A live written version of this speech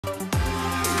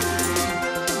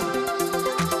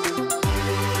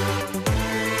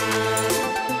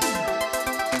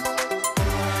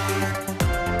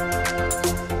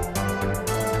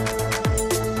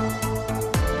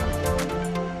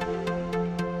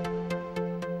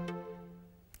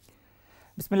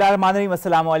Bismillahirrahmanirrahim.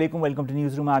 Assalamu alaikum. Welcome to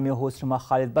Newsroom. I'm your host,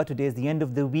 Khalid. But today is the end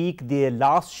of the week, the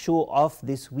last show of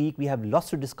this week. We have lots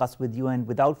to discuss with you, and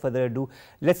without further ado,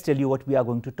 let's tell you what we are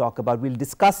going to talk about. We'll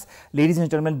discuss, ladies and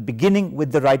gentlemen, beginning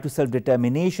with the right to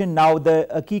self-determination. Now,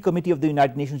 the key committee of the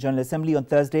United Nations General Assembly on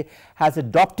Thursday has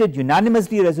adopted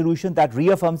unanimously a resolution that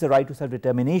reaffirms the right to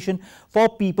self-determination for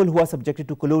people who are subjected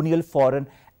to colonial, foreign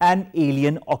and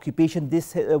alien occupation.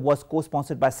 This was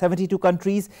co-sponsored by 72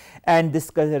 countries, and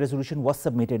this resolution was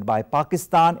submitted by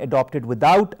Pakistan, adopted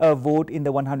without a vote in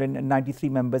the 193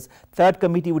 members third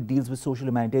committee, which deals with social,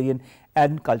 humanitarian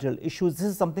and cultural issues. This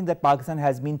is something that Pakistan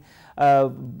has been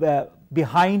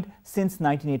behind since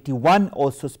 1981,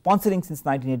 also sponsoring since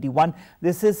 1981.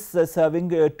 This is serving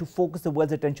to focus the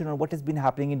world's attention on what has been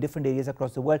happening in different areas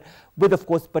across the world, with of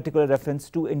course particular reference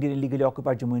to Indian illegally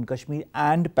occupied Jammu and Kashmir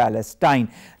and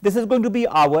Palestine. This is going to be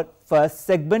our first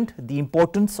segment, the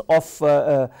importance of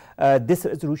this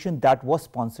resolution that was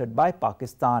sponsored by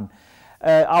Pakistan.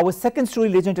 Our second story,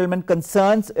 ladies and gentlemen,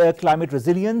 concerns climate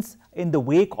resilience in the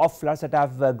wake of floods that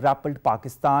have grappled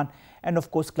Pakistan, and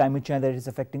of course climate change that is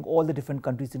affecting all the different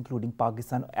countries including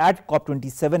Pakistan. At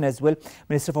COP27 as well,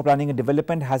 Minister for Planning and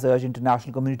Development has urged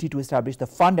international community to establish the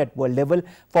fund at world level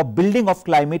for building of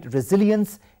climate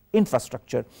resilience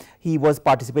infrastructure. He was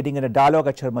participating in a dialogue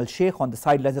at Sharm el-Sheikh on the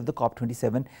sidelines of the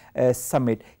COP27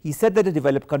 summit. He said that the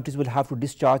developed countries will have to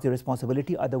discharge their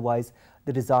responsibility, otherwise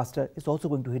the disaster is also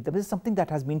going to hit them. This is something that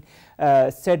has been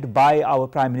said by our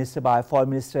Prime Minister, by our Foreign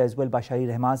Minister as well, by Shahid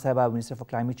Rahman Sahib, our Minister for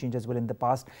Climate Change as well in the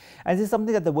past. And this is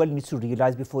something that the world needs to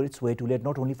realize before it's way too late,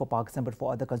 not only for Pakistan but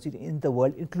for other countries in the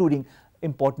world, including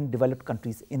important developed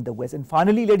countries in the West. And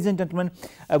finally, ladies and gentlemen,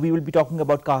 we will be talking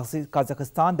about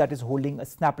Kazakhstan, that is holding a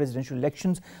snap presidential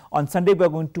elections. On Sunday, we are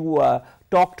going to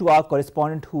talk to our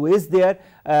correspondent who is there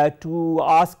to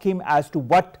ask him as to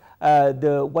what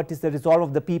is the resolve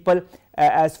of the people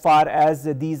as far as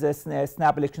these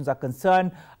snap elections are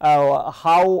concerned.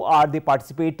 How are they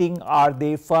participating? Are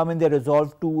they firm in their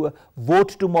resolve to vote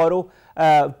tomorrow,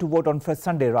 to vote on first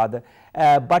Sunday rather?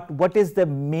 But what is the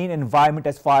main environment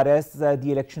as far as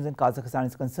the elections in Kazakhstan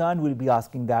is concerned? We'll be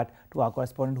asking that to our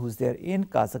correspondent who's there in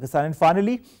Kazakhstan. And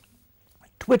finally,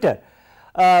 Twitter.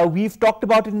 We've talked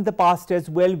about it in the past as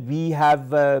well. We have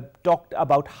talked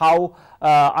about how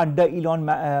under Elon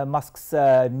Musk's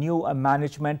new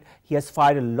management, he has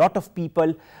fired a lot of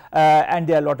people, and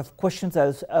there are a lot of questions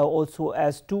also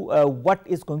as to what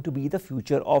is going to be the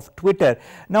future of Twitter.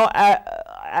 Now,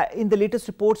 in the latest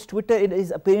reports, Twitter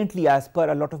is apparently, as per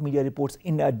a lot of media reports,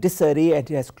 in disarray, and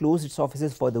it has closed its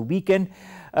offices for the weekend.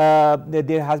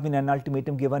 There has been an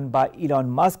ultimatum given by Elon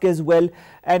Musk as well,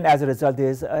 and as a result there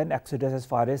is an exodus as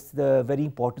far as the very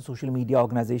important social media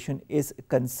organization is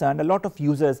concerned. A lot of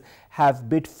users have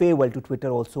bid farewell to Twitter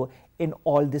also in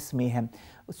all this mayhem.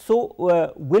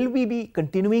 So will we be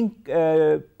continuing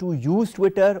to use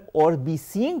Twitter or be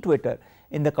seeing Twitter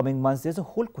in the coming months? There's a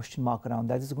whole question mark around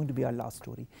that. This is going to be our last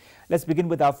story. Let's begin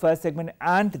with our first segment,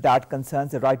 and that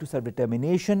concerns the right to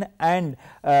self-determination and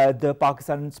the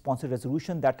Pakistan-sponsored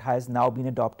resolution that has now been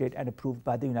adopted and approved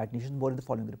by the United Nations. More in the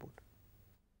following report.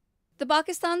 The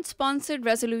Pakistan-sponsored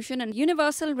resolution and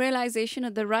universal realization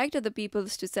of the right of the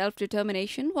peoples to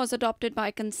self-determination was adopted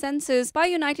by consensus by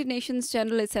United Nations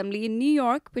General Assembly in New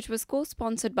York, which was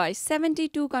co-sponsored by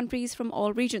 72 countries from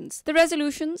all regions. The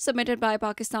resolution submitted by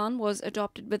Pakistan was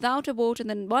adopted without a vote in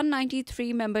the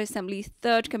 193-member Assembly's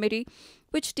third committee,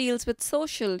 which deals with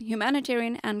social,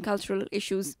 humanitarian and cultural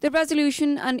issues. The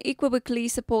resolution unequivocally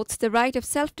supports the right of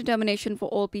self-determination for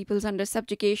all peoples under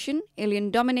subjugation, alien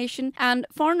domination and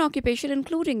foreign occupation,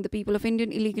 including the people of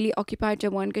Indian illegally occupied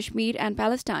Jammu and Kashmir and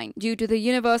Palestine. Due to the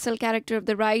universal character of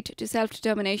the right to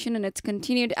self-determination and its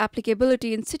continued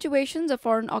applicability in situations of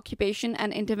foreign occupation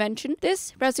and intervention,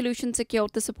 this resolution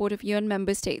secured the support of UN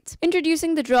member states.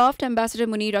 Introducing the draft, Ambassador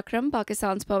Munir Akram,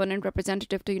 Pakistan's permanent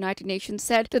representative to the United Nations,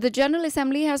 said that the General Assembly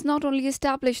has not only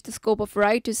established the scope of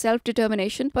right to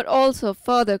self-determination but also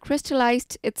further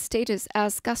crystallized its status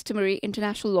as customary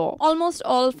international law. Almost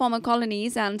all former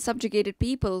colonies and subjugated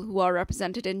people who are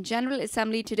represented in General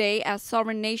Assembly today as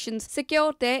sovereign nations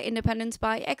secured their independence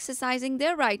by exercising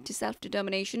their right to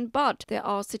self-determination, but there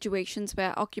are situations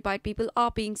where occupied people are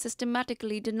being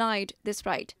systematically denied this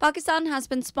right. Pakistan has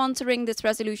been sponsoring this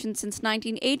resolution since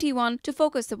 1981 to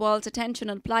focus the world's attention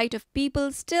on the plight of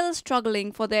people still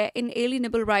struggling for their inalienable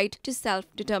right to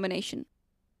self-determination.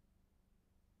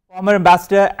 Former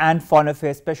Ambassador and Foreign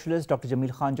Affairs Specialist Dr.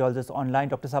 Jamil Khan joins us online.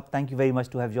 Dr. Saab, thank you very much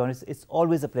to have joined us. It's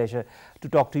always a pleasure to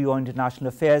talk to you on international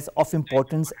affairs of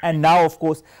importance. And now, of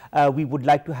course, we would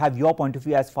like to have your point of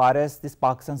view as far as this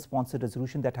Pakistan-sponsored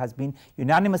resolution that has been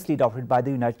unanimously adopted by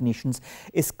the United Nations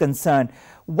is concerned.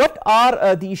 What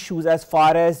are the issues as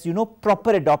far as,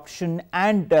 proper adoption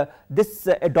and this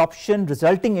adoption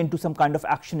resulting into some kind of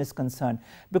action is concerned?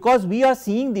 Because we are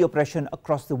seeing the oppression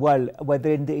across the world,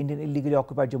 whether in the Indian illegally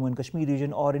occupied Jammu and Kashmir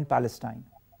region or in Palestine.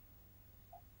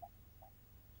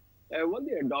 Well,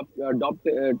 the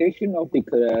adoption of the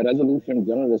resolution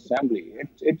General Assembly,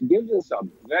 it gives us a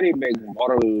very big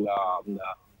moral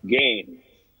gain.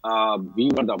 We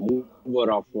were the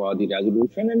mover of the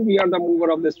resolution, and we are the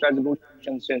mover of this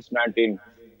resolution since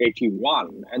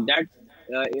 1981, and that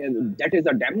is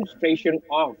a demonstration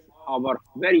of our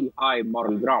very high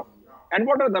moral ground. And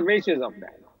what are the bases of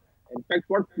that? In fact,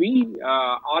 what we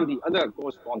are the other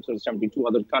co-sponsors, 72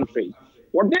 other countries,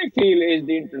 what they feel is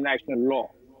the international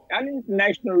law. And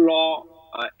international law,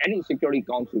 any Security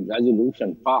Council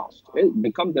resolution passed, it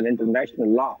becomes an international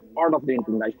law, part of the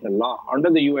international law, under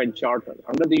the UN Charter.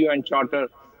 Under the UN Charter,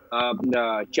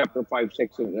 Chapter 5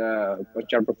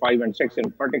 and 6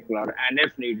 in particular, and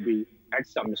if need be, at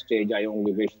some stage, I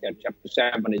only wish that Chapter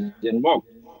 7 is invoked,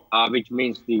 which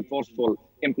means the forceful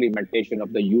implementation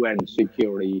of the UN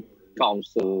Security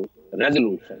Council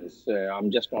resolutions.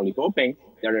 I'm just only hoping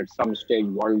that at some stage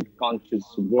world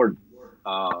conscious would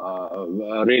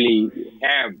really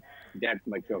have that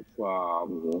much of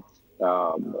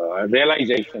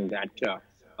realization that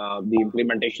the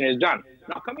implementation is done.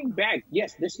 Now coming back,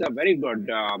 yes, this is a very good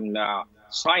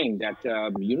sign that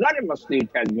unanimously it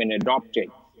has been adopted.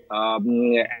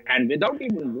 And without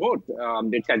even vote,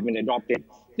 it has been adopted.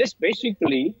 This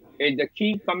basically is the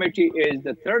key committee, is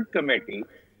the third committee,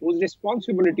 whose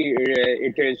responsibility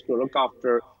it is to look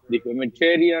after the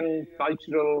humanitarian,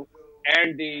 cultural,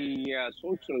 and the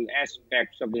social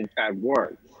aspects of the entire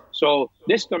world. So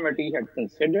this committee had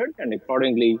considered, and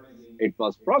accordingly it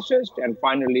was processed, and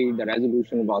finally the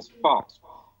resolution was passed.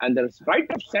 And the right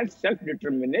of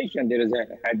self-determination, there has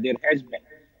been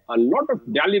a lot of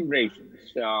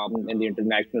deliberations in the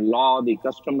international law, the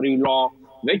customary law,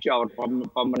 which our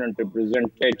permanent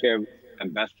representative,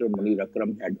 Ambassador Munir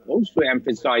Akram, had also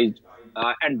emphasized,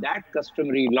 and that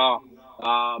customary law,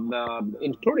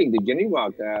 including the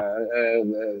Geneva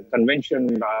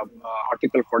Convention,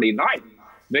 Article 49,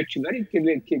 which very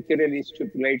clearly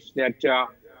stipulates that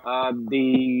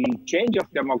the change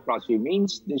of democracy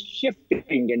means the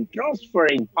shifting and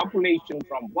transferring population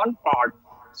from one part,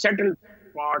 settled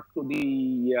part, to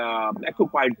the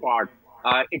occupied part.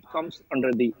 It comes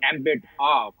under the ambit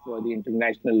of the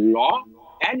international law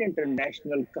and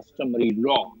international customary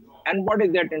law. And what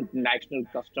is that international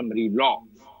customary law?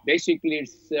 Basically,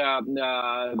 it's there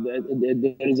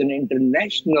is an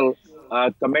international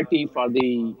committee for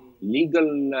the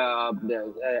legal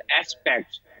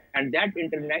aspects, and that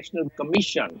international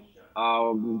commission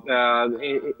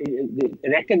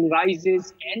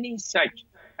recognizes any such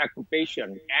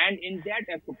occupation, and in that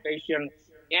occupation,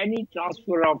 any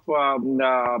transfer of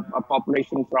a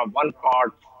population from one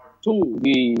part to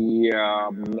the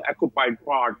occupied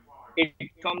part,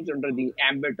 it comes under the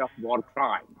ambit of war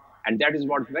crime. And that is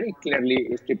what very clearly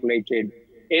is stipulated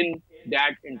in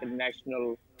that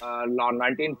international law.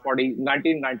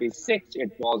 1996,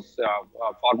 it was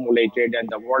formulated, and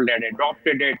the world had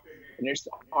adopted it. In its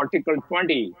Article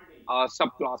 20,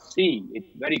 subclass C, it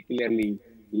very clearly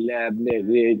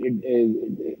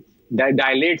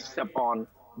dilates upon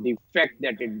the fact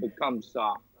that it becomes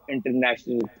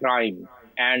international crime,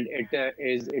 and it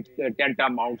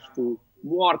tantamounts to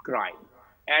war crime.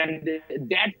 And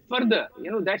that further,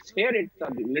 that's here it's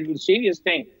a little serious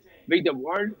thing, which the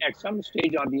world at some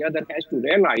stage or the other has to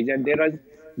realize. And there is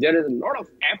a lot of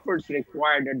efforts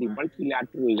required at the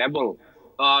multilateral level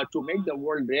to make the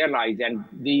world realize. And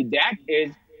that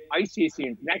is ICC,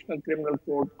 International Criminal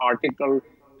Court, Article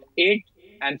 8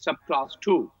 and subclass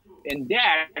 2. In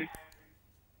that,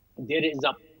 there is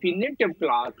a punitive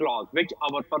clause, which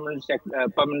our permanent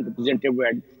representative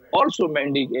had also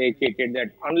indicated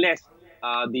that unless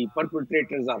the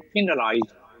perpetrators are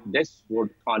penalized, this would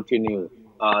continue.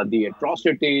 The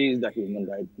atrocities, the human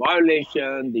rights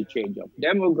violation, the change of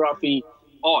demography,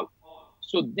 all.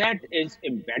 So that is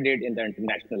embedded in the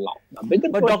international law.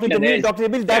 But Dr. Jamil,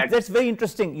 that's very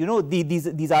interesting.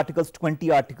 These articles,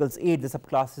 20 articles 8, the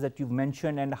subclasses that you've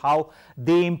mentioned, and how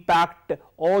they impact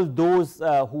all those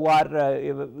who are,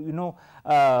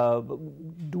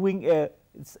 doing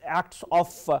acts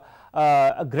of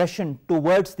aggression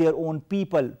towards their own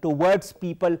people, towards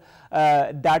people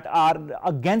that are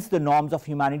against the norms of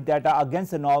humanity, that are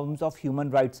against the norms of human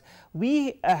rights.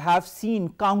 We have seen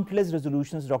countless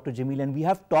resolutions, Dr. Jamil, and we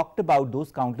have talked about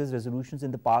those countless resolutions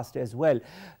in the past as well.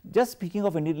 Just speaking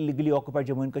of Indian illegally occupied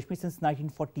Jammu and Kashmir, since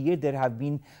 1948 there have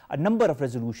been a number of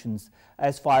resolutions.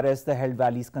 As far as the held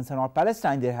valley is concerned, or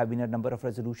Palestine, there have been a number of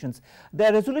resolutions.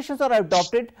 The resolutions are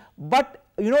adopted, but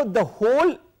the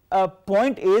whole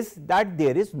point is that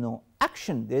there is no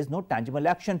action, there is no tangible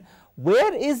action.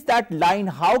 Where is that line?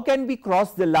 How can we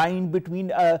cross the line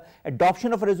between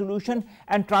adoption of a resolution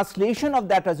and translation of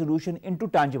that resolution into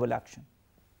tangible action?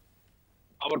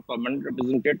 Our permanent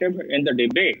representative in the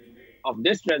debate of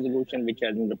this resolution, which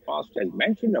has in the past has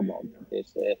mentioned about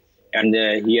this, and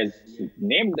he has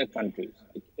named the countries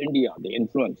like India, the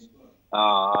influence,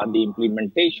 the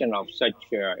implementation of such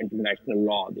international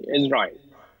law, the Israel.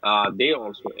 They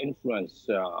also influence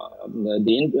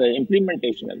the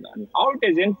implementation of that. And how it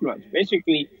is influenced,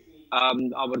 basically,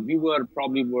 our viewer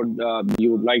probably would,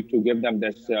 you would like to give them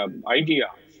this idea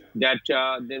that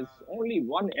there's only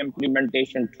one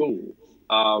implementation tool,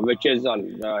 which is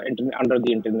under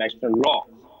the international law,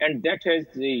 and that is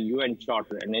the UN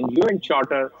Charter. And in UN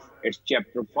Charter, it's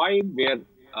Chapter 5, where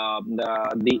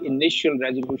the initial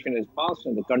resolution is passed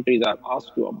and the countries are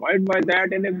asked to abide by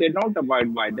that. And if they don't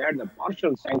abide by that, the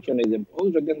partial sanction is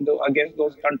imposed against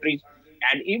those countries.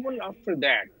 And even after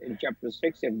that, in Chapter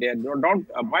 6, if they don't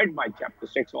abide by Chapter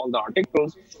 6, all the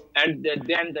articles, and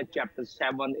then the Chapter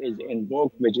 7 is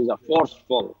invoked, which is a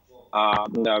forceful,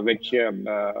 which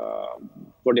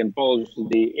could impose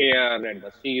the air and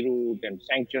the sea route and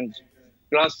sanctions,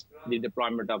 plus the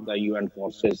deployment of the UN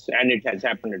forces. And it has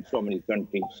happened in so many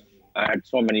countries, at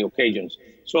so many occasions.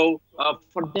 So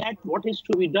for that, what is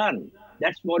to be done?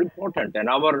 That's more important. And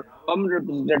our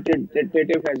permanent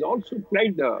representative has also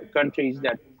pledged the countries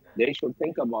that they should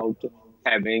think about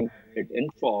having it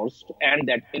enforced and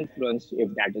that influence if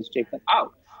that is taken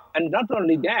out. And not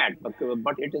only that, but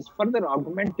it is further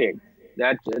augmented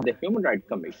that the Human Rights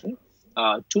Commission,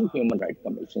 two Human Rights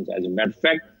Commissions, as a matter of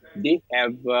fact, they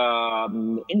have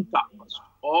encompassed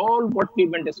all what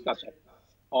we've been discussing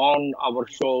on our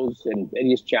shows and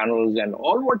various channels and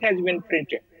all what has been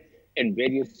printed in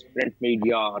various print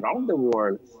media around the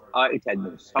world. It has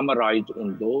been summarized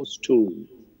in those two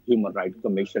Human Rights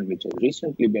Commission, which has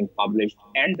recently been published,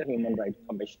 and the Human Rights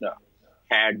Commissioner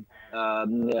had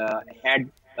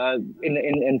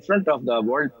in front of the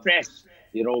world press,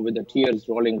 with the tears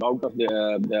rolling out of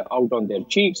out on their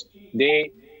cheeks,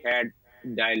 they had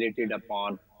dilated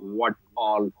upon what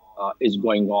all is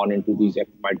going on into these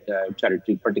occupied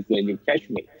territories, particularly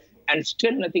Kashmir. And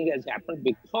still nothing has happened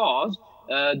because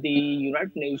the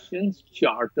United Nations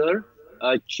Charter,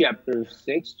 Chapter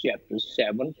 6, Chapter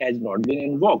 7 has not been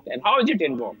invoked. And how is it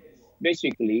invoked?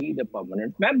 Basically, the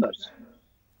permanent members.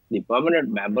 The permanent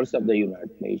members of the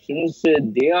United Nations,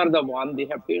 they are the one, they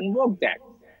have to invoke that.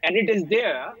 And it is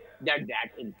there that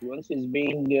influence is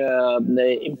being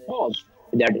imposed,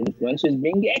 that influence is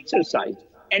being exercised.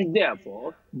 And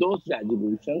therefore, those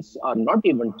resolutions are not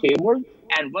even tabled.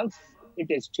 And once it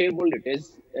is tabled, it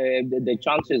is the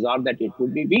chances are that it will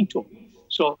be vetoed.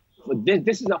 So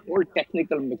this is a whole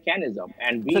technical mechanism,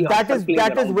 and we that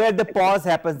is where the pause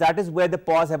happens. That is where the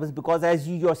pause happens, because as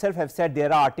you yourself have said,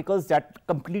 there are articles that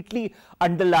completely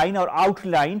underline or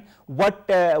outline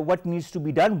what needs to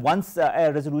be done once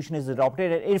a resolution is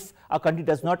adopted. And if a country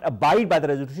does not abide by the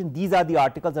resolution, these are the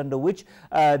articles under which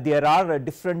there are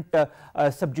different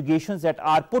subjugations that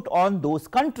are put on those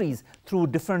countries through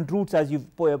different routes, as you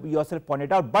yourself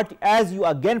pointed out. But as you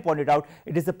again pointed out,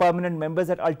 it is the permanent members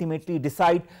that ultimately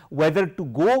decide whether to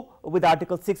go with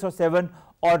Article 6 or 7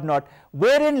 or not.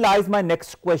 Wherein lies my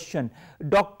next question.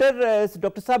 Dr.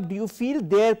 Saab, do you feel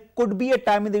there could be a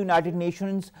time in the United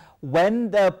Nations when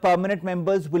the permanent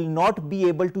members will not be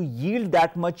able to yield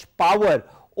that much power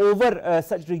over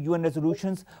such UN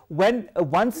resolutions, when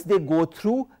once they go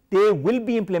through, they will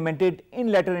be implemented in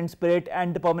letter and spirit,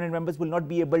 and the permanent members will not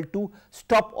be able to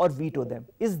stop or veto them?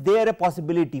 Is there a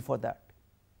possibility for that?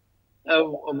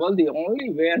 Well, the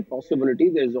only way and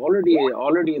possibility, there's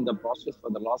already in the process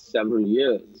for the last several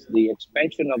years, the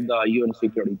expansion of the UN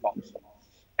Security Council.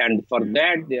 And for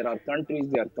that, there are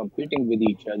countries, they are competing with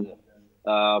each other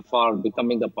for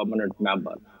becoming the permanent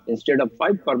member. Instead of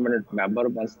 5 permanent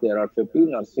members, once there are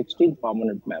 15 or 16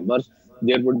 permanent members,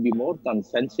 there would be more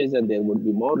consensus and there would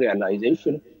be more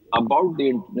realization about the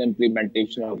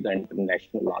implementation of the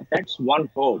international law. That's one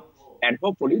hope. And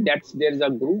hopefully there's a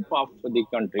group of the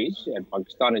countries, and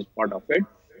Pakistan is part of it,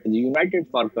 united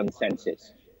for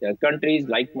consensus. There are countries,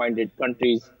 like-minded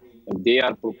countries, they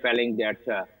are propelling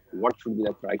that what should be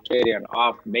the criterion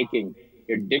of making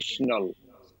additional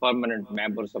permanent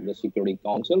members of the Security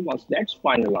Council. Once that's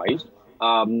finalized,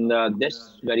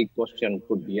 this very question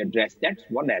could be addressed. That's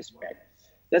one aspect.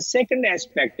 The second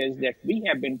aspect is that we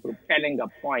have been propelling a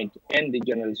point in the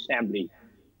General Assembly,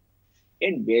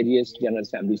 in various General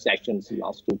Assembly sessions, the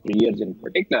last 2-3 years in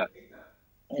particular.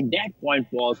 And that point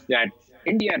was that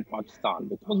India and Pakistan,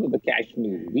 because of the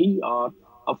Kashmir, we are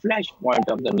a flashpoint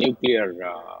of the nuclear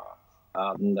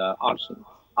arsenal.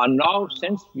 And now,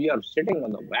 since we are sitting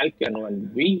on the volcano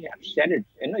and we have said it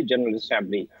in a General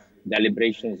Assembly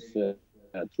deliberations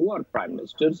through our prime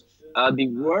ministers, the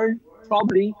world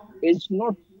probably is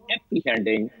not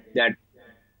apprehending that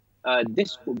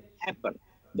this could happen.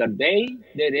 The day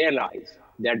they realize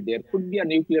that there could be a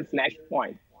nuclear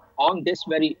flashpoint on this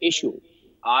very issue,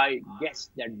 I guess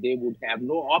that they would have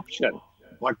no option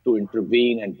but to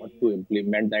intervene and but to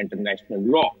implement the international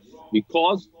law.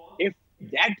 Because if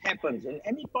that happens in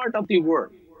any part of the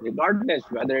world, regardless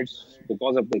whether it's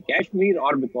because of the Kashmir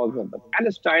or because of the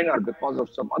Palestine or because of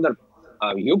some other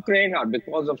Ukraine or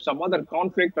because of some other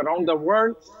conflict around the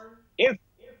world, if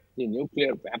the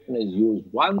nuclear weapon is used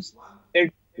once,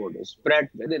 it would spread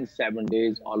within 7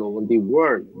 days all over the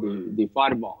world. The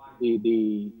fireball,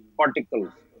 the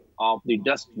particles of the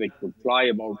dust, which would fly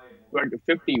about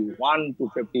 51 to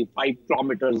 55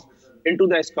 kilometers into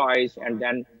the skies, and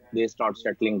then they start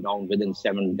settling down within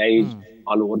 7 days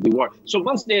all over the world. So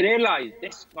once they realize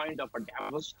this kind of a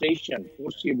devastation,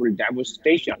 foreseeable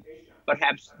devastation,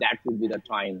 perhaps that would be the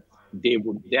time they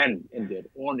would then, in their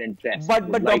own interest, like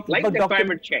the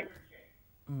climate change.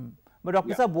 But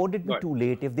Dr. Saab, won't it be too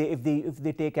late if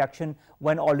they take action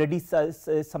when already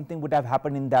something would have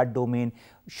happened in that domain?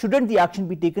 Shouldn't the action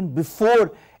be taken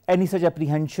before any such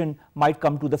apprehension might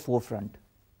come to the forefront?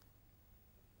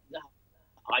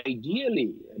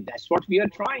 Ideally, that's what we are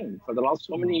trying for the last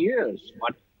so many years.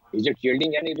 But is it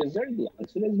yielding any result? The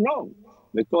answer is no.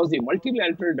 Because the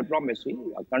multilateral diplomacy,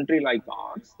 a country like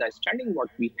ours, the standing what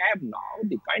we have now,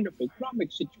 the kind of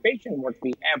economic situation what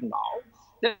we have now,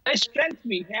 the strength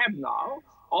we have now,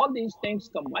 all these things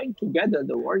combined together,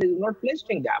 the world is not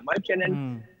listing that much. And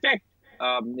in fact,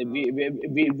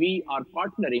 we are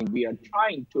partnering, we are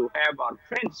trying to have our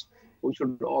friends who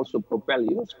should also propel,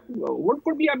 what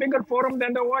could be a bigger forum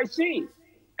than the OIC?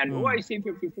 And OIC,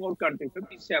 54 countries,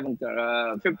 57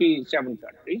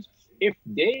 countries, if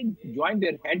they join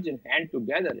their heads and hand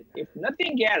together, if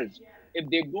nothing else, if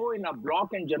they go in a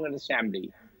block in General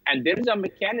Assembly, and there is a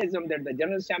mechanism that the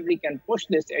General Assembly can push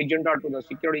this agenda to the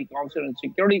Security Council, and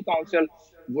Security Council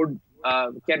would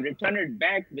can return it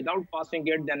back without passing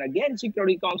it, then again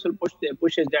Security Council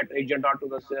pushes that agenda to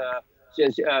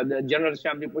the General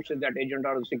Assembly pushes that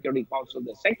agenda to the Security Council.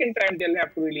 The second time they'll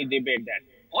have to really debate that.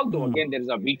 Although again there is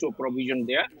a veto provision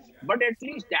there, but at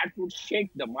least that would shake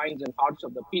the minds and hearts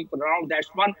of the people around. That's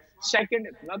one. Second,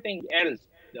 if nothing else,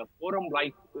 the forum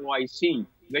like OIC,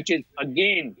 which is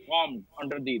again formed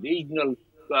under the regional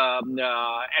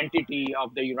entity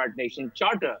of the United Nations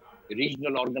Charter, the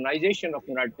regional organization of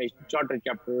United Nations Charter,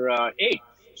 Chapter 8.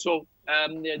 So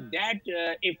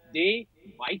if they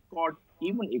boycott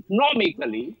even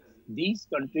economically, these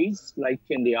countries like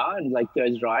India and like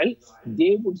Israel,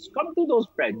 they would succumb to those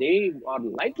pressure. They are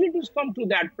likely to succumb to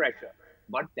that pressure,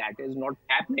 but that is not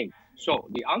happening. So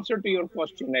the answer to your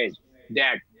question is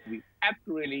that we have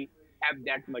to really have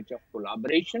that much of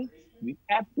collaboration. We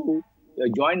have to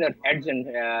join our heads and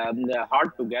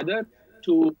heart together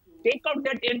to take out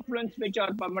that influence which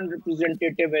our permanent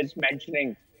representative is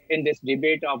mentioning in this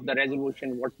debate of the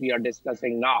resolution, what we are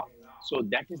discussing now. So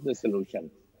that is the solution.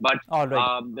 But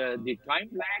the time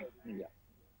lag,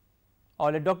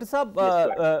 All right, Dr. Saab,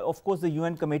 of course, the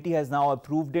UN committee has now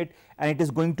approved it, and it is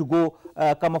going to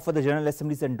come up for the General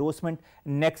Assembly's endorsement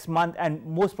next month, and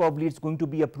most probably it's going to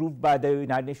be approved by the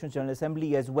United Nations General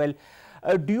Assembly as well.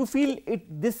 Do you feel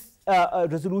this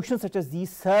resolutions such as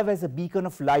these serve as a beacon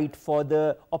of light for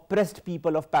the oppressed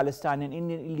people of Palestine and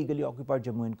in illegally occupied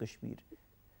Jammu and Kashmir?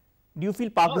 Do you feel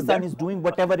Pakistan is doing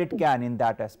whatever it can in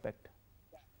that aspect?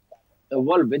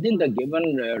 Well, within the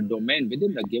given domain,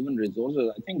 within the given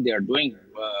resources, I think they are doing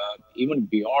even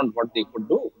beyond what they could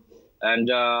do. And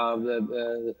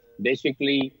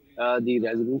basically, the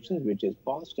resolutions which is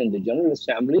passed in the General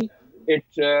Assembly, it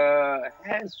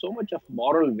has so much of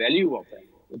moral value of it.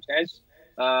 It has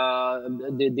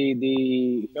the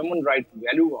human rights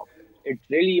value of it. It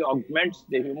really augments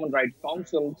the Human Rights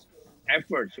Council's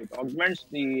efforts. It augments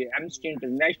the Amnesty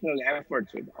International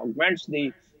efforts. It augments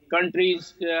the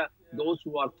countries, those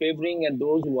who are favoring and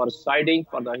those who are siding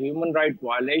for the human rights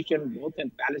violation, both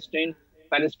in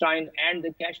Palestine and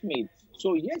the Kashmir. So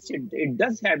yes, it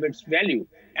does have its value.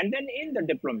 And then in the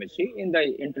diplomacy, in the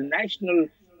international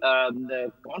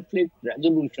the conflict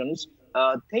resolutions,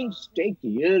 things take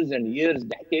years and years,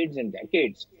 decades and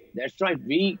decades. That's right.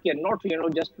 We cannot,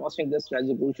 just passing this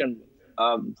resolution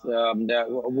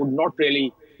would not really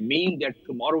mean that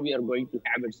tomorrow we are going to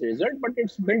have its result, but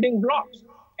it's building blocks.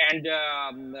 And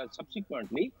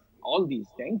subsequently, all these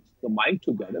things combined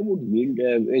together would yield,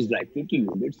 is likely to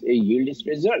yield its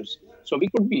results. So we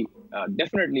could be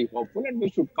definitely hopeful, and we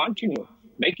should continue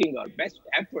making our best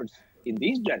efforts in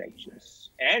these directions.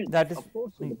 And That is, of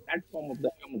course, in the platform of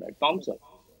the Human Rights Council.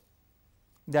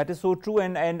 that is so true,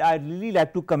 and I'd really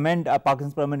like to commend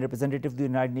Pakistan's permanent representative to the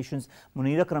United Nations,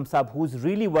 Munir Akram Saab, who's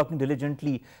really working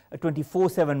diligently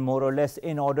 24/7 more or less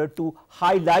in order to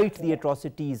highlight the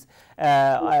atrocities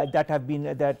that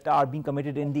are being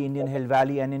committed in the Indian Hill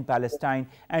Valley and in Palestine,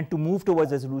 and to move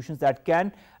towards resolutions that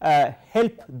can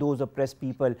help those oppressed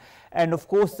people. And of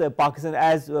course, Pakistan,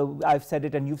 as I've said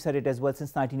it and you've said it as well,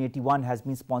 since 1981 has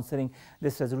been sponsoring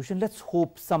this resolution. Let's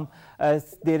hope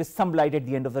there is some light at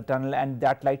the end of the tunnel, and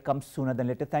that light comes sooner than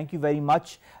later. Thank you very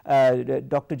much,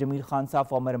 Dr. Jamil Khan Saab,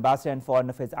 former ambassador and foreign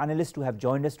affairs analyst, to have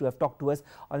joined us, to have talked to us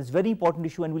on this very important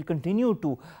issue, and we'll continue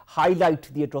to highlight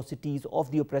the atrocities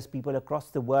of the oppressed people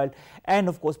across the world, and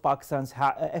of course Pakistan's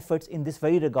efforts in this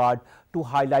very regard to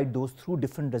highlight those through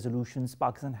different resolutions.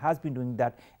 Pakistan has been doing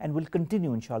that and will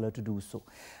continue, inshallah, to do so.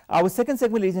 Our second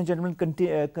segment, ladies and gentlemen,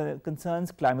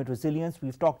 concerns climate resilience.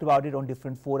 We've talked about it on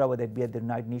different fora, whether it be at the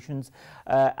United Nations,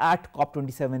 at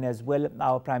COP27 as well.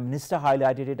 Our Prime Minister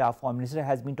highlighted it. Our Foreign Minister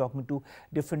has been talking to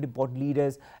different important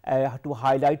leaders to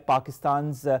highlight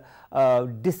Pakistan's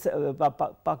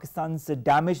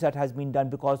damage that has been done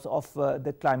because of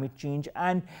the climate change,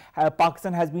 and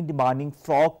Pakistan has been demanding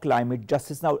for climate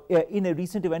justice. Now, in a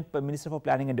recent event, Minister for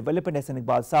Planning and Development, Hassan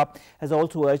Iqbal Saab, has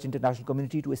also urged international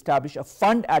community to establish a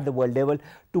fund at the world level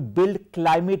to build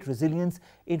climate resilience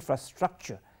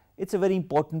infrastructure. It's a very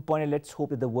important point, and let's hope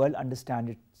that the world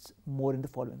understands it more in the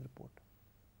following report.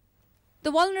 The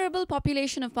vulnerable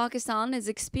population of Pakistan is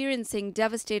experiencing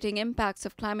devastating impacts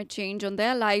of climate change on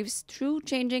their lives through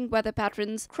changing weather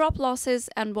patterns, crop losses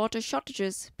and water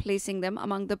shortages, placing them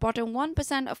among the bottom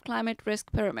 1% of climate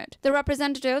risk pyramid. The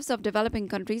representatives of developing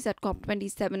countries at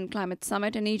COP27 Climate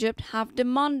Summit in Egypt have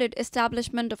demanded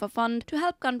establishment of a fund to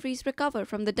help countries recover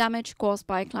from the damage caused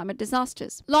by climate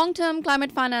disasters. Long-term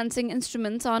climate financing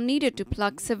instruments are needed to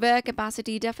plug severe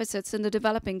capacity deficits in the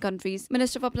developing countries.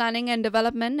 Minister for Planning and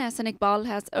Development, Hassan Iqbal,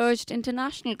 has urged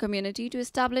international community to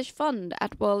establish fund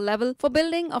at world level for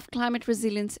building of climate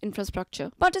resilience infrastructure.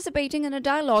 Participating in a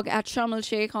dialogue at Sharm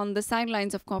el-Sheikh on the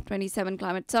sidelines of COP27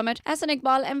 Climate Summit, Hassan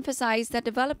Iqbal emphasized that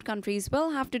developed countries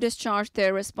will have to discharge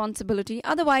their responsibility,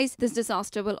 otherwise this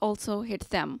disaster will also hit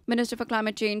them. Minister for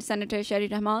Climate Change, Senator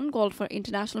Sharif Rahman, called for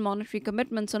international monetary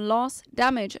commitments on loss,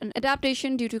 damage and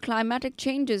adaptation due to climatic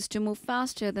changes to move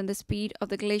faster than the speed of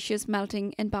the glaciers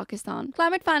melting in Pakistan.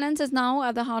 Climate finance is now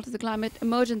at the heart of the climate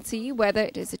emergency, whether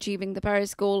it is achieving the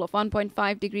Paris goal of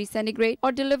 1.5 degrees centigrade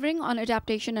or delivering on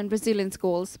adaptation and resilience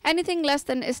goals. Anything less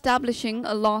than establishing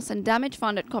a loss and damage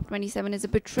fund at COP27 is a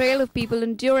betrayal of people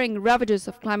enduring ravages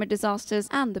of climate disasters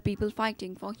and the people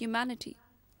fighting for humanity.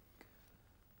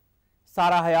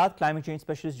 Sara Hayat, climate change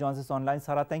specialist, joins us online.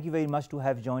 Sara, thank you very much to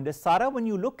have joined us. Sara, when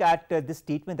you look at this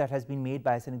statement that has been made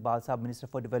by Hassan Iqbal Saab, Minister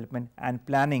for Development and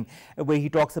Planning, where he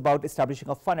talks about establishing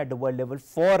a fund at the world level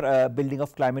for building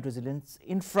of climate resilience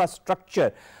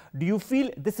infrastructure, do you feel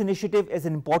this initiative is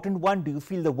an important one? Do you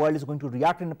feel the world is going to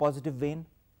react in a positive vein?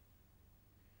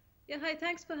 Yeah, hi,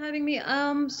 thanks for having me.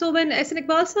 So when Hassan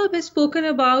Iqbal Saab has spoken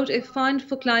about a fund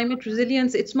for climate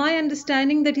resilience, it's my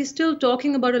understanding that he's still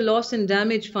talking about a loss and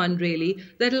damage fund, really,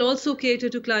 that will also cater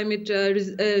to climate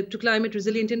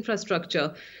resilient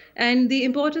infrastructure. And the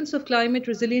importance of climate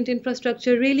resilient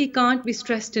infrastructure really can't be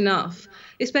stressed enough,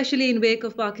 especially in wake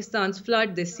of Pakistan's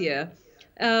flood this year.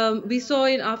 We saw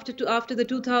after the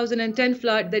 2010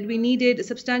 flood that we needed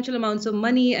substantial amounts of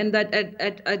money, and that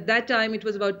at that time it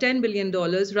was about $10 billion.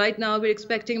 Right now we're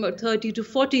expecting about 30 to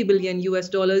 40 billion US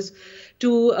dollars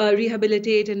to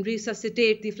rehabilitate and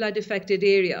resuscitate the flood affected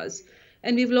areas.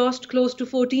 And we've lost close to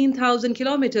 14,000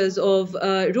 kilometers of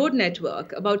road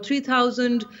network, about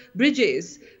 3,000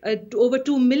 bridges, over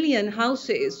 2 million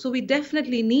houses. So we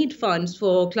definitely need funds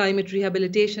for climate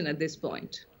rehabilitation at this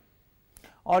point.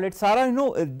 All right, Sara,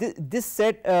 this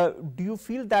said, do you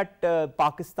feel that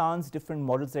Pakistan's different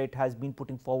models that it has been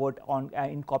putting forward on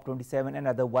in COP27 and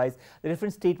otherwise, the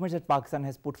different statements that Pakistan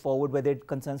has put forward, whether it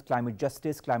concerns climate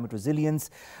justice, climate resilience,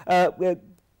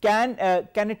 can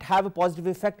it have a positive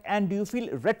effect, and do you feel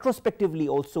retrospectively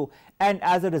also, and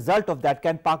as a result of that,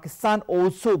 can Pakistan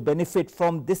also benefit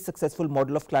from this successful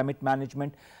model of climate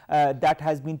management that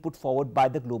has been put forward by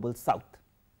the Global South?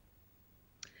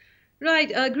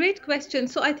 Right, great question.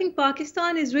 So I think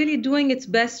Pakistan is really doing its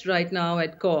best right now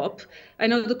at COP. I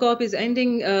know the COP is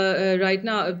ending right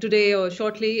now, today or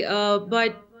shortly,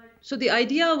 but so the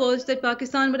idea was that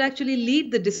Pakistan would actually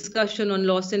lead the discussion on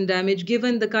loss and damage,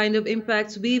 given the kind of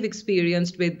impacts we've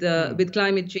experienced with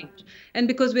climate change, and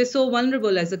because we're so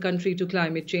vulnerable as a country to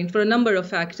climate change for a number of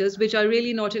factors which are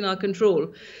really not in our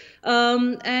control.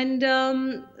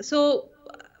 So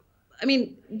I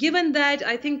mean, given that,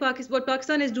 I think what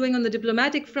Pakistan is doing on the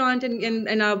diplomatic front,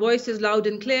 and our voice is loud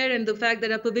and clear, and the fact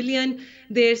that our pavilion,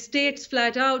 there states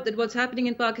flat out that what's happening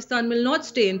in Pakistan will not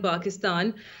stay in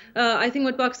Pakistan. I think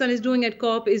what Pakistan is doing at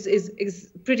COP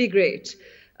is pretty great.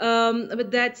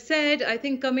 But that said, I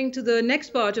think coming to the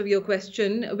next part of your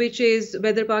question, which is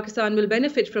whether Pakistan will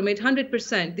benefit from it,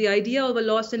 100%. The idea of a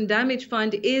loss and damage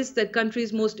fund is that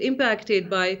countries most impacted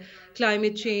by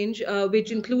climate change,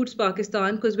 which includes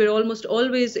Pakistan, because we're almost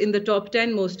always in the top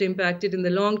 10 most impacted in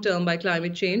the long term by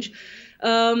climate change,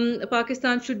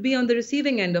 Pakistan should be on the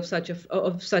receiving end of such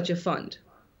a fund.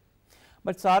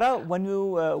 But Sara,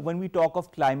 when we talk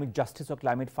of climate justice or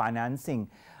climate financing,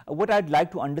 what I'd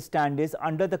like to understand is,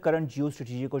 under the current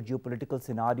geostrategic or geopolitical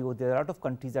scenario, there are a lot of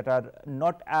countries that are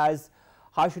not as,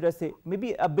 how should I say,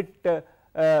 maybe a bit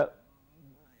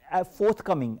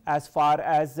forthcoming as far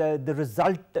as the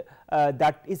result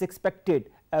that is expected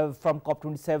from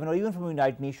COP27 or even from the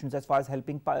United Nations as far as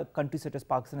helping countries such as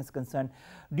Pakistan is concerned.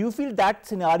 Do you feel that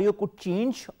scenario could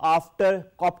change after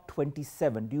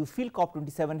COP27? Do you feel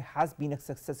COP27 has been a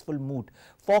successful mood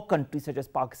for countries such as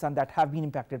Pakistan that have been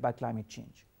impacted by climate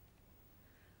change?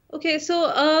 Okay, so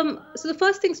the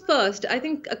first things first, I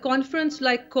think a conference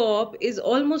like COP is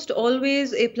almost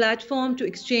always a platform to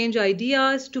exchange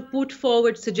ideas, to put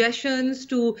forward suggestions,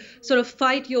 to sort of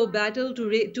fight your battle,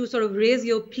 to sort of raise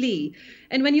your plea.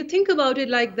 And when you think about it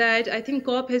like that, I think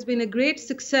COP has been a great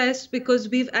success because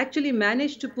we've actually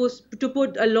managed to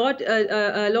put a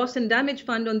loss and damage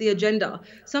fund on the agenda,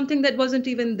 something that wasn't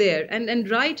even there. And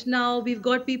right now we've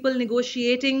got people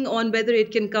negotiating on whether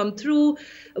it can come through,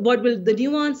 what will the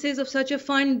nuances of such a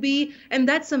fund be, and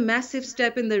that's a massive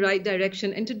step in the right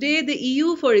direction. And today the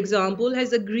EU, for example,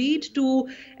 has agreed to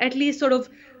at least sort of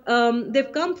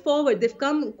they've come forward. They've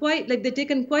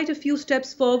taken quite a few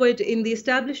steps forward in the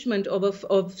establishment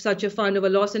of such a fund, of a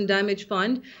loss and damage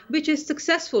fund, which is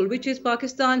successful, which is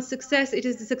Pakistan's success. It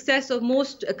is the success of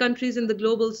most countries in the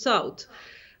global south.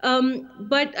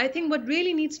 But I think what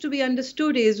really needs to be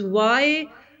understood is why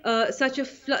such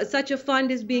a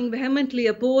fund is being vehemently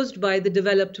opposed by the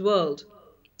developed world.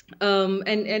 And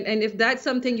if that's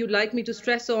something you'd like me to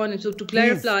stress on, and so to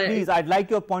clarify, please, I'd like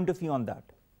your point of view on that.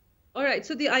 All right.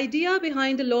 So the idea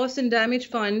behind the loss and damage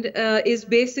fund is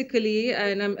basically,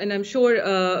 and I'm sure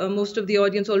most of the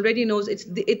audience already knows,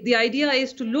 the idea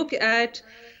is to look at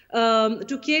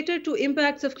to cater to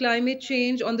impacts of climate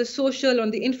change on the social,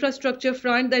 on the infrastructure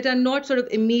front that are not sort of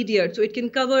immediate. So it can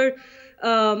cover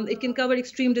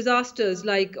extreme disasters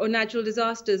or natural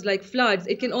disasters like floods.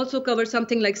 It can also cover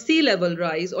something like sea level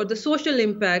rise or the social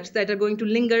impacts that are going to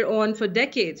linger on for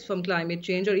decades from climate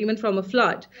change or even from a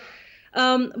flood.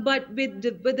 But with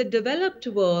the developed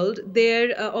world,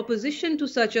 their opposition to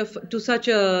such a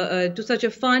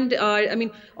fund are, I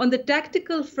mean, on the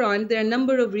tactical front, there are a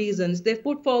number of reasons. They've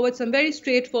put forward some very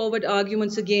straightforward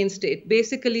arguments against it,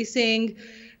 basically saying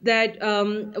that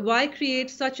why create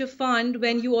such a fund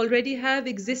when you already have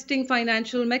existing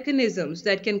financial mechanisms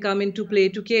that can come into play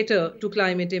to cater to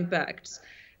climate impacts.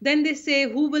 Then they say,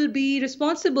 who will be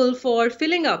responsible for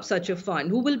filling up such a fund?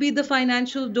 Who will be the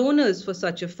financial donors for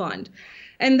such a fund?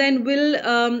 And then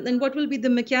what will be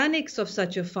the mechanics of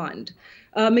such a fund?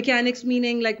 Mechanics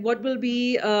meaning like what will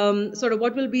be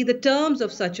the terms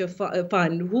of such a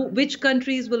fund? Which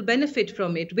countries will benefit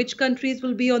from it? Which countries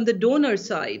will be on the donor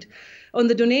side, on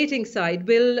the donating side?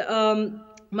 Will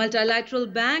multilateral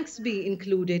banks be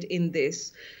included in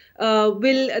this?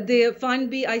 Will the fund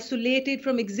be isolated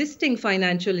from existing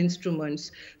financial instruments?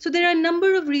 So there are a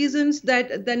number of reasons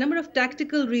the number of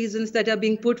tactical reasons that are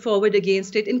being put forward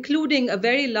against it, including a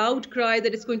very loud cry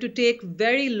that it's going to take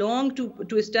very long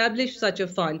to establish such a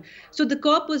fund. So the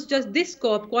COP was just this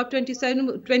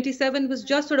COP27 was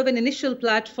just sort of an initial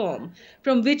platform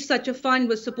from which such a fund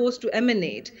was supposed to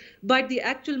emanate. But the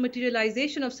actual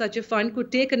materialization of such a fund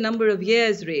could take a number of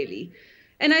years, really.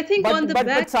 And I think on the back.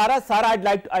 But Sara,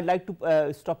 I'd like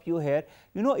to stop you here.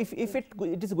 You know, if it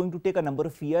is going to take a number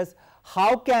of years,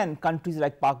 how can countries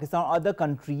like Pakistan or other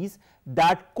countries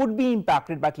that could be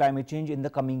impacted by climate change in the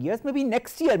coming years, maybe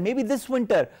next year, maybe this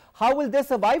winter, how will they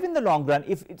survive in the long run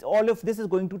if all of this is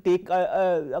going to take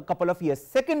a couple of years?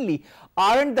 Secondly,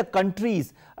 aren't the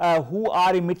countries who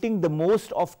are emitting the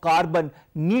most of carbon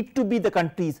need to be the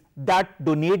countries that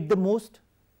donate the most?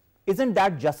 Isn't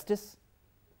that justice?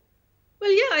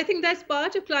 Well, yeah, I think that's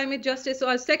part of climate justice. So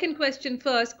our second question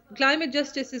first, climate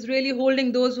justice is really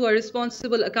holding those who are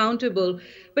responsible accountable.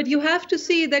 But you have to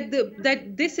see that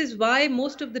that this is why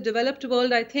most of the developed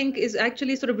world, I think, is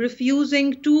actually sort of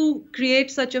refusing to create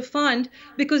such a fund,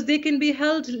 because they can be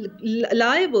held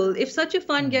liable if such a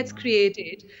fund gets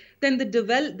created. Then the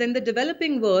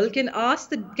developing world can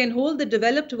hold the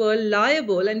developed world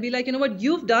liable and be like, you know what,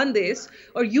 you've done this,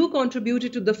 or you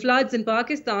contributed to the floods in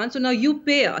Pakistan, so now you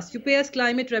pay us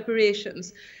climate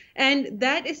reparations. And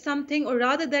that is something, or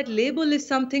rather that label is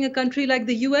something a country like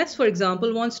the US, for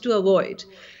example, wants to avoid.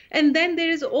 And then there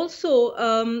is also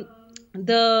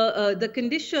the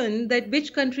condition that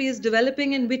which country is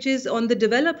developing and which is on the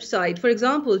developed side. For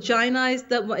example, China is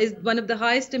one of the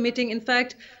highest emitting, in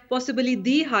fact, possibly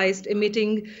the highest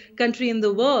emitting country in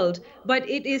the world, but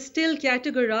it is still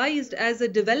categorized as a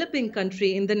developing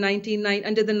country in the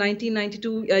under the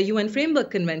 1992 UN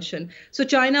Framework Convention. So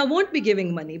China won't be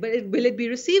giving money, but will it be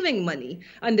receiving money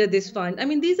under this fund? I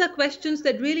mean, these are questions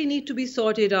that really need to be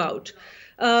sorted out.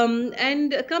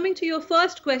 And coming to your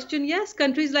first question, yes,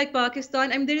 countries like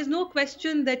Pakistan, I mean, there is no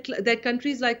question that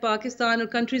countries like Pakistan or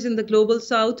countries in the global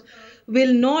south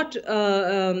will not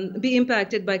be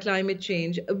impacted by climate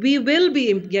change. We will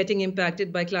be getting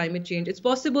impacted by climate change. It's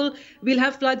possible we'll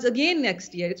have floods again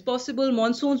next year. It's possible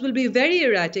monsoons will be very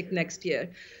erratic next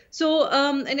year. So,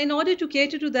 and in order to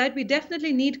cater to that, we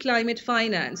definitely need climate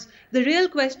finance. The real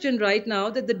question right now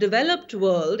that the developed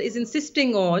world is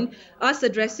insisting on us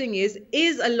addressing is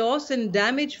a loss and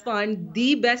damage fund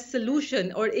the best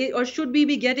solution, or should we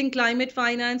be getting climate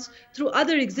finance through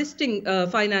other existing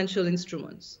financial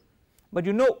instruments? But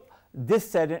you know,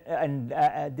 this said,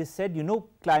 you know,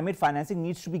 climate financing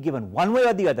needs to be given one way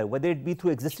or the other, whether it be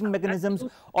through existing mechanisms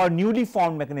or newly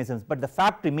formed mechanisms. But the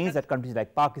fact remains that countries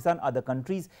like Pakistan, other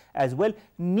countries as well,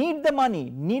 need the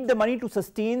money to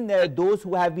sustain those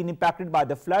who have been impacted by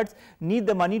the floods, need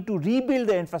the money to rebuild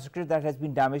the infrastructure that has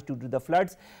been damaged due to the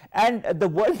floods. And the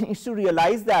world needs to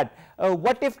realize that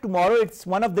what if tomorrow it's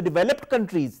one of the developed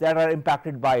countries that are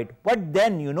impacted by it? What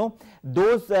then, you know,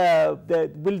 those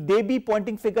will they be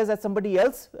pointing fingers at somebody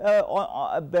else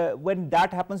when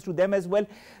that happens to them as well?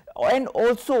 And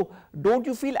also, don't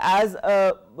you feel as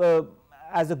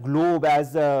a globe,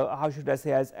 as how should I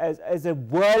say, as a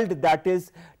world that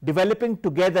is developing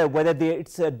together, whether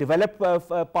it's a developed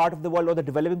part of the world or the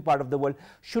developing part of the world,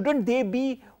 shouldn't they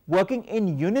be working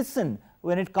in unison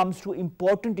when it comes to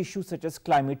important issues such as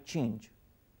climate change?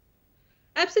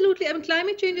 Absolutely. I mean,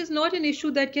 climate change is not an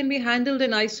issue that can be handled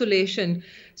in isolation.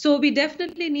 So we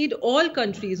definitely need all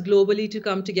countries globally to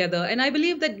come together. And I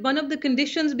believe that one of the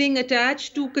conditions being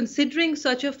attached to considering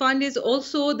such a fund is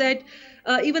also that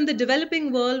even the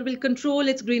developing world will control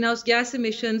its greenhouse gas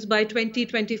emissions by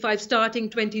 2025, starting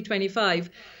 2025.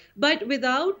 But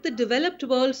without the developed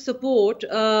world support,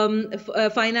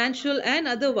 financial and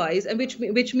otherwise, and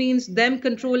which means them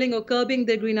controlling or curbing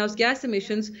their greenhouse gas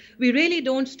emissions, we really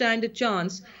don't stand a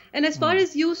chance. And as far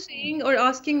as you saying or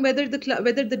asking whether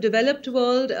the developed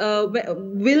world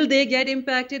will they get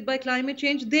impacted by climate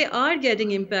change, they are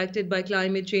getting impacted by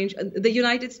climate change. The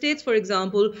United States, for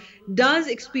example, does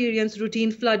experience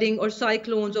routine flooding or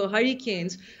cyclones or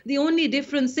hurricanes. The only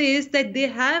difference is that they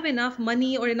have enough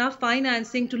money or enough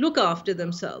financing to look after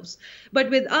themselves. But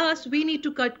with us, we need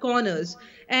to cut corners.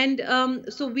 And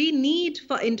so we need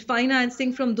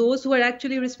financing from those who are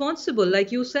actually responsible,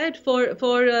 like you said, for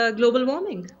global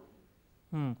warming.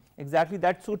 Exactly,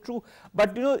 that's so true.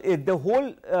 But you know, the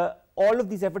whole all of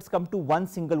these efforts come to one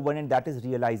single one, and that is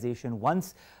realization.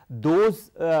 Once those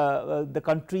the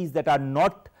countries that are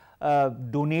not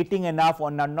donating enough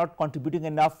or not contributing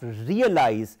enough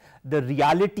realize the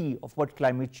reality of what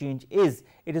climate change is,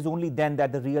 it is only then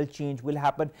that the real change will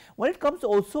happen. When it comes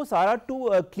also, Sara,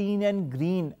 to clean and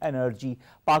green energy,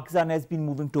 Pakistan has been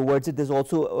moving towards it. There's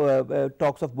also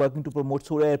talks of working to promote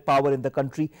solar power in the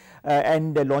country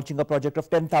and launching a project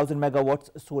of 10,000 megawatts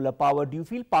solar power. Do you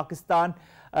feel Pakistan,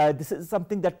 this is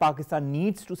something that Pakistan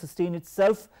needs to sustain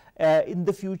itself in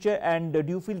the future, and do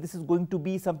you feel this is going to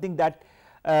be something that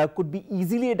could be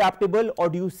easily adaptable, or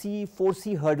do you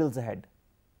foresee hurdles ahead?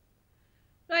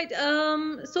 Right.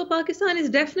 So Pakistan is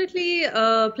definitely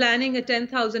planning a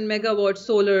 10,000 megawatt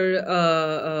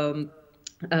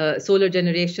solar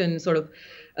generation sort of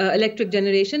electric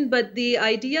generation. But the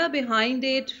idea behind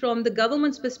it, from the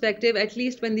government's perspective, at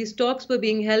least when these talks were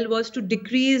being held, was to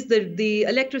decrease the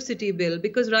electricity bill,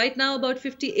 because right now about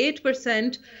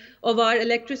 58% of our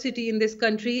electricity in this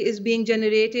country is being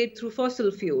generated through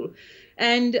fossil fuel,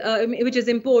 and which is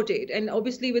imported. And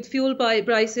obviously, with fuel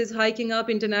prices hiking up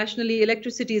internationally,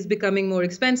 electricity is becoming more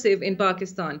expensive in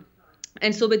Pakistan.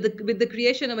 And so, with the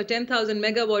creation of a 10,000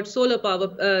 megawatt solar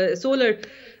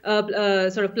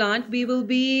sort of plant, we will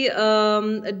be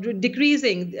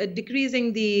decreasing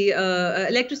the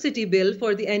electricity bill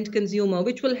for the end consumer,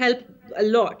 which will help a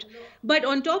lot. But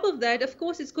on top of that, of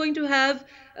course, it's going to have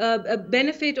a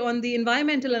benefit on the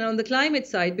environmental and on the climate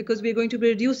side, because we're going to be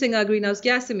reducing our greenhouse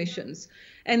gas emissions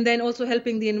and then also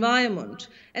helping the environment.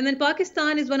 And then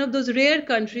Pakistan is one of those rare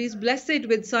countries blessed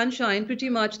with sunshine pretty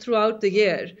much throughout the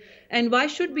year. And why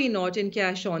should we not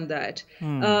encash on that?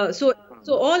 So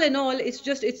all in all,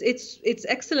 it's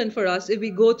excellent for us if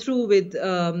we go through with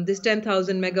this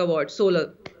 10,000 megawatt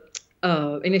solar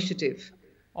initiative.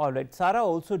 All right. Sara,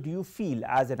 also, do you feel,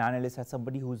 as an analyst, as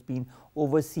somebody who's been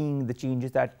overseeing the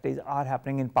changes that are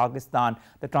happening in Pakistan,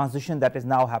 the transition that is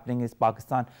now happening in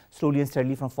Pakistan, slowly and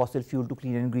steadily from fossil fuel to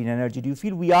clean and green energy, do you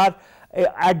feel we are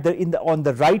on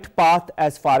the right path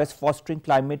as far as fostering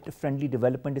climate-friendly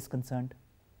development is concerned?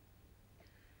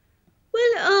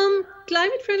 Well,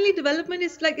 climate-friendly development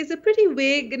is a pretty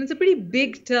vague and it's a pretty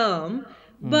big term,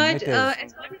 but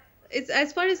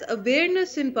as far as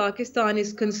awareness in Pakistan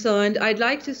is concerned, I'd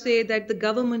like to say that the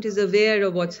government is aware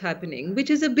of what's happening, which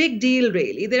is a big deal,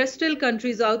 really. There are still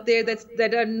countries out there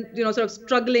that are, sort of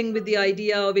struggling with the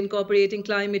idea of incorporating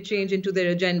climate change into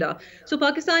their agenda. So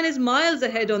Pakistan is miles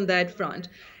ahead on that front.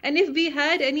 And if we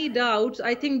had any doubts,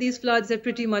 I think these floods have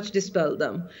pretty much dispelled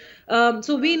them.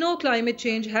 So we know climate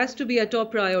change has to be a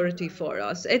top priority for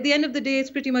us. At the end of the day,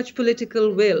 it's pretty much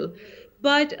political will.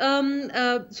 But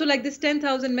so like this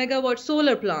 10,000 megawatt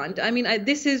solar plant, I mean,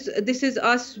 this is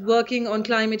us working on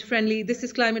climate-friendly. This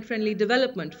is climate-friendly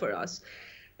development for us.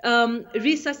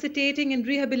 Resuscitating and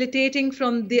rehabilitating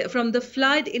from the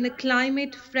flood in a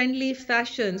climate-friendly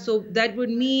fashion. So that would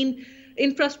mean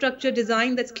infrastructure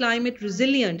design that's climate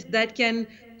resilient, that can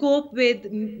cope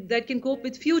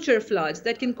with future floods,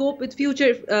 that can cope with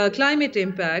future climate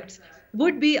impacts,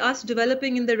 would be us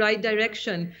developing in the right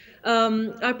direction.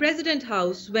 Our President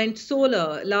House went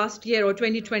solar last year, or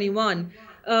 2021.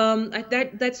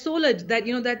 That's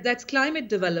climate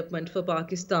development for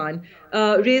Pakistan.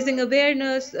 Raising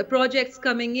awareness, projects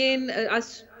coming in,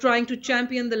 us trying to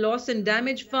champion the loss and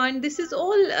damage fund. This is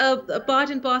all a part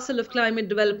and parcel of climate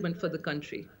development for the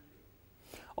country.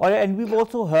 And we've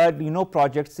also heard,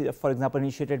 projects, for example,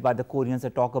 initiated by the Koreans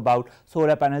that talk about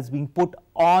solar panels being put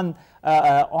on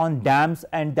dams,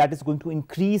 and that is going to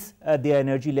increase their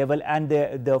energy level, and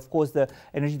of course, the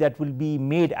energy that will be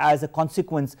made as a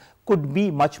consequence could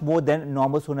be much more than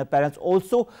normal solar panels.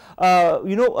 Also,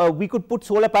 we could put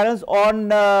solar panels on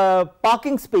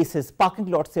parking spaces, parking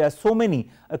lots. There are so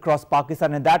many across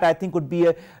Pakistan, and that I think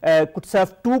could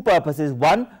serve two purposes.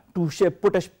 One, to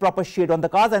put a proper shade on the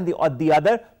cars, and the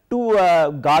other to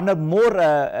garner more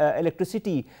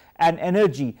electricity and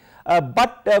energy.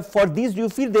 But for these, do you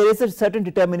feel there is a certain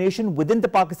determination within the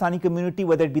Pakistani community,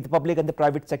 whether it be the public and the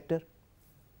private sector?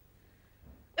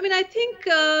 I mean, I think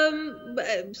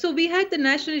so. We had the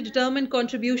nationally determined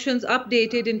contributions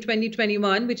updated in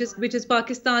 2021, which is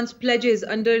Pakistan's pledges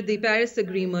under the Paris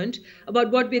Agreement about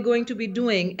what we're going to be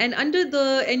doing. And under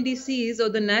the NDCs, or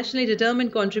the nationally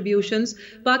determined contributions,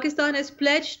 Pakistan has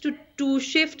pledged to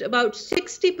shift about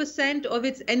 60% of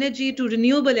its energy to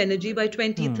renewable energy by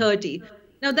 2030.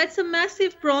 Now, that's a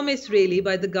massive promise, really,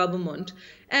 by the government.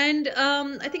 And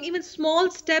I think even small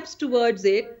steps towards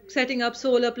it, setting up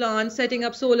solar plants, setting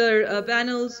up solar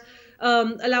panels,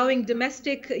 allowing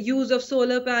domestic use of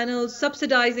solar panels,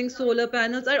 subsidizing solar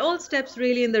panels, are all steps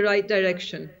really in the right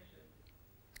direction.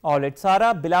 All right,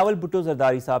 Sara, Bilawal Bhutto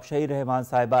Zardari Saab, Shahid Rahman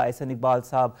Sahiba, Ehsan Iqbal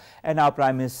Saab, and our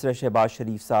Prime Minister Shehbaz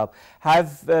Sharif Saab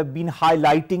have been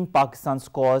highlighting Pakistan's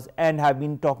cause and have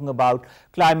been talking about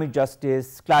climate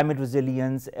justice, climate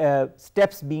resilience,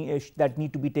 steps that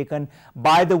need to be taken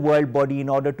by the world body in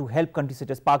order to help countries such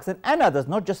as Pakistan and others,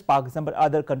 not just Pakistan, but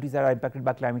other countries that are impacted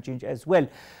by climate change as well.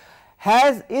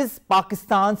 Is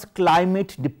Pakistan's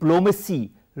climate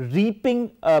diplomacy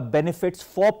reaping benefits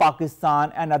for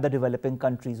Pakistan and other developing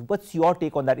countries? What's your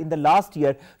take on that? In the last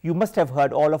year, you must have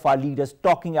heard all of our leaders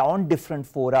talking on different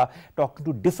fora, talking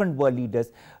to different world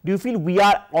leaders. Do you feel we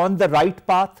are on the right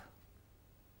path?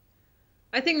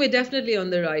 I think we're definitely on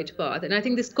the right path. And I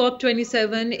think this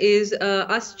COP27 is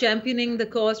us championing the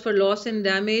cause for loss and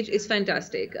damage is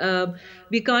fantastic.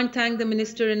 We can't thank the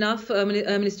minister enough,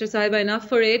 Minister Sahiba enough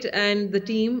for it, and the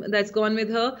team that's gone with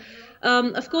her.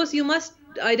 Of course, you must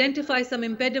identify some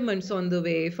impediments on the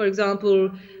way. For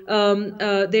example,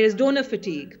 there is donor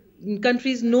fatigue.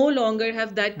 Countries no longer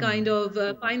have that kind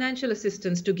of financial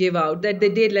assistance to give out that they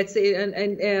did, let's say,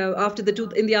 after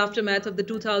in the aftermath of the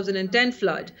 2010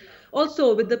 flood.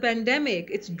 Also, with the pandemic,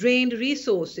 it's drained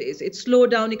resources, it's slowed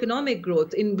down economic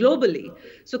growth globally.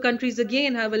 So countries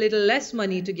again have a little less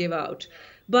money to give out.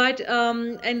 But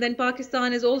and then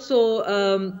Pakistan has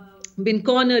also been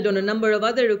cornered on a number of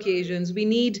other occasions. We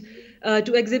need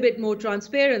to exhibit more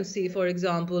transparency, for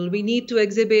example. We need to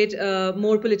exhibit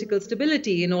more political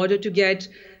stability in order to get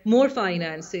more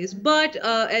finances. But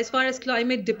as far as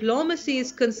climate diplomacy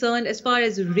is concerned, as far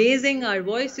as raising our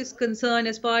voice is concerned,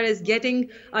 as far as getting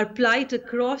our plight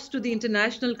across to the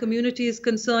international community is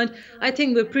concerned, I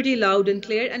think we're pretty loud and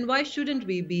clear. And why shouldn't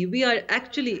we be? We are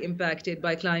actually impacted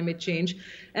by climate change.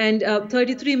 And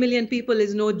 33 million people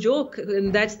is no joke.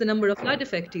 And that's the number of flood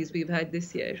affectees we've had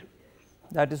this year.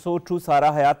 That is so true, Sara.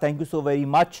 Hayat, thank you so very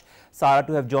much, Sara,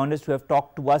 to have joined us, to have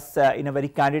talked to us in a very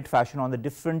candid fashion on the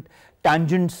different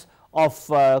tangents of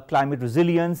climate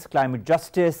resilience, climate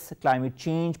justice, climate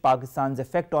change, Pakistan's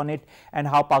effect on it, and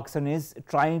how Pakistan is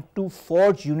trying to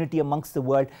forge unity amongst the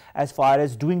world as far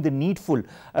as doing the needful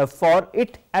for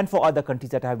it and for other countries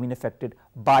that have been affected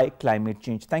by climate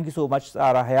change. Thank you so much,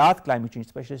 Sara Hayat, climate change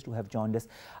specialist, to have joined us.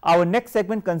 Our next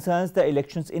segment concerns the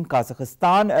elections in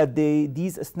Kazakhstan.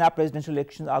 These snap presidential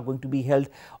elections are going to be held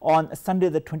on Sunday,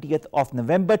 the 20th of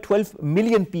November. 12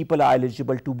 million people are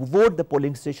eligible to vote. The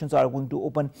polling stations are going to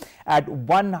open at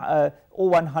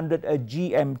 0100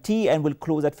 GMT and will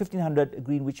close at 1500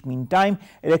 Greenwich Mean Time.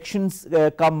 Elections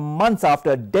come months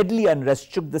after deadly unrest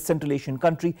shook the Central Asian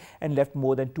country and left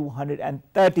more than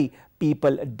 230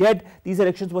 people dead. These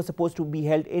elections were supposed to be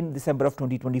held in December of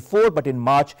 2024, but in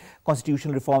March,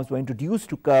 constitutional reforms were introduced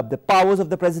to curb the powers of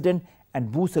the president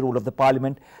and boost the role of the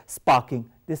parliament, sparking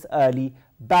this early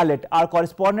ballot. Our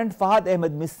correspondent Fahad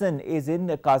Ahmed Missan is in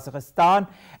Kazakhstan,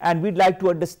 and we'd like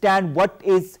to understand what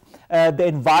is the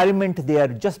environment there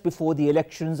just before the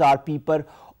elections. Are people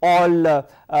all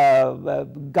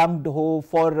gung-ho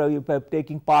for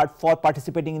taking part, for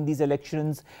participating in these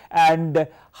elections, and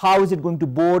how is it going to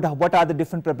board? What are the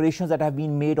different preparations that have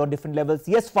been made on different levels?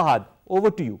 Yes, Fahad,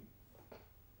 over to you.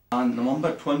 On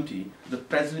November 20, the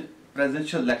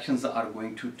presidential elections are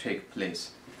going to take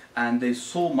place, and there's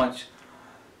so much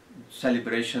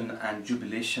celebration and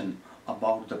jubilation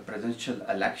about the presidential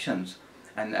elections,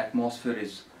 and the atmosphere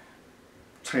is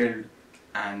thrilled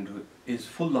and is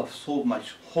full of so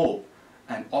much hope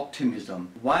and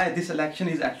optimism. Why this election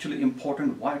is actually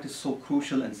important, why it is so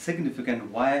crucial and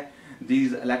significant, why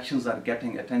these elections are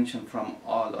getting attention from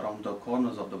all around the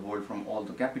corners of the world, from all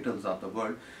the capitals of the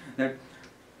world, that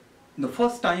the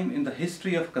first time in the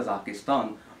history of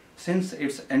Kazakhstan since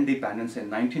its independence in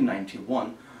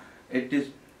 1991, it is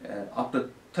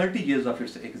after 30 years of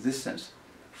its existence,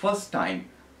 first time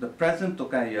the President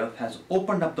Tokayev has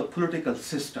opened up the political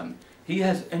system. He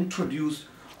has introduced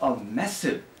a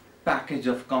massive package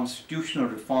of constitutional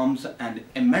reforms and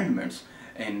amendments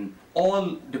in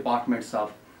all departments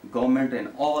of government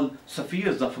and all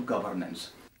spheres of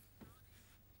governance.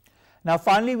 Now,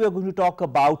 finally, we are going to talk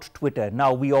about Twitter.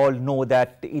 Now, we all know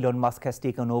that Elon Musk has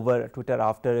taken over Twitter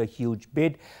after a huge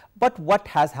bid. But what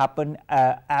has happened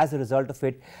as a result of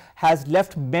it has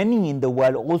left many in the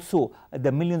world, also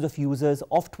the millions of users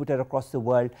of Twitter across the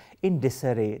world, in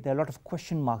disarray. There are a lot of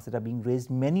question marks that are being raised.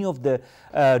 Many of the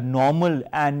normal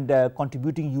and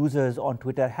contributing users on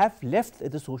Twitter have left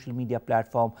the social media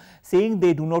platform, saying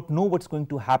they do not know what's going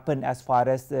to happen as far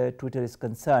as Twitter is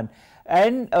concerned.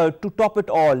 And to top it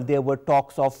all, there were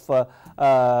talks of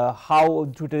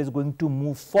how Twitter is going to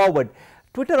move forward.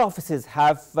 Twitter offices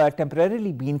have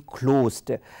temporarily been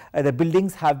closed. The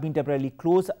buildings have been temporarily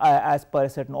closed as per a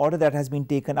certain order that has been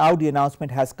taken out. The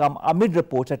announcement has come amid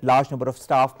reports that large number of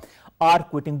staff are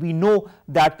quitting. We know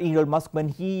that Elon Musk, when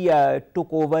he took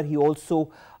over, he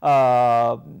also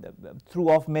threw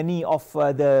off many of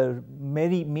the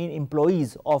main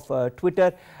employees of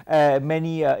Twitter,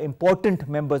 many important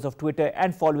members of Twitter,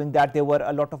 and following that there were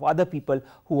a lot of other people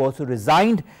who also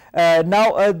resigned.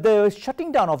 Now the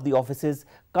shutting down of the offices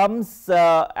comes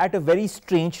at a very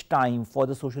strange time for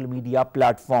the social media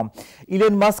platform.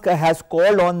 Elon Musk has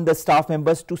called on the staff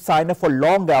members to sign up for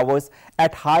long hours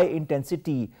at high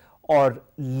intensity or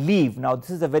leave. Now, this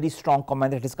is a very strong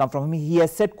comment that has come from him. He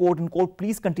has said, quote unquote,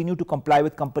 please continue to comply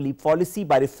with company policy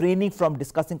by refraining from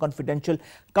discussing confidential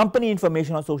company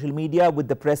information on social media with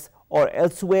the press or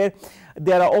elsewhere.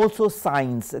 There are also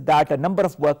signs that a number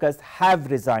of workers have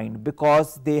resigned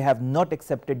because they have not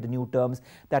accepted the new terms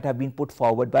that have been put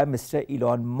forward by Mr.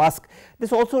 Elon Musk.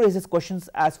 This also raises questions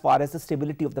as far as the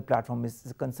stability of the platform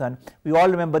is concerned. We all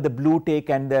remember the blue tick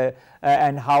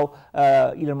and how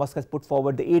Elon Musk has put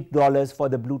forward the $8 for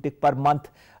the blue tick per month,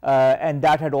 and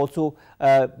that had also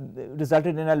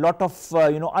resulted in a lot of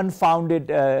unfounded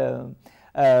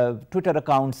Twitter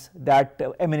accounts that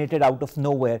emanated out of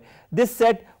nowhere. This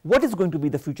said, what is going to be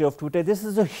the future of Twitter? This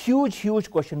is a huge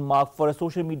question mark for a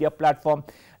social media platform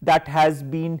that has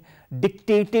been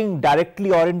dictating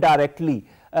directly or indirectly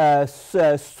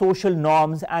social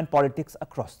norms and politics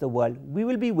across the world. We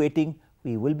will be waiting,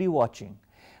 we will be watching.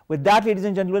 With that, ladies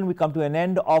and gentlemen, we come to an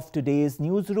end of today's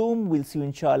newsroom. We'll see you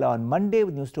inshallah on Monday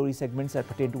with news story segments that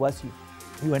pertain to us,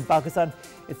 you and Pakistan.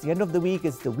 It's the end of the week,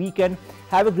 it's the weekend.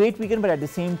 Have a great weekend, but at the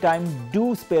same time,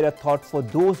 do spare a thought for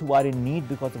those who are in need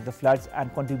because of the floods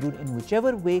and contribute in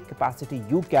whichever way capacity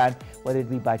you can, whether it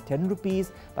be by 10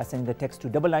 rupees, by sending a text to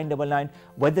 9999,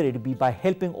 whether it be by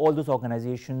helping all those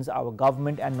organizations, our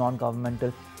government and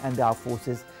non-governmental and our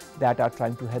forces that are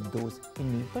trying to help those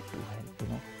in need. But to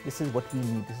help, this is what we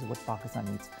need, this is what Pakistan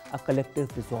needs, a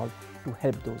collective resolve to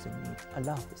help those in need.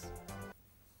 Allah Hafiz.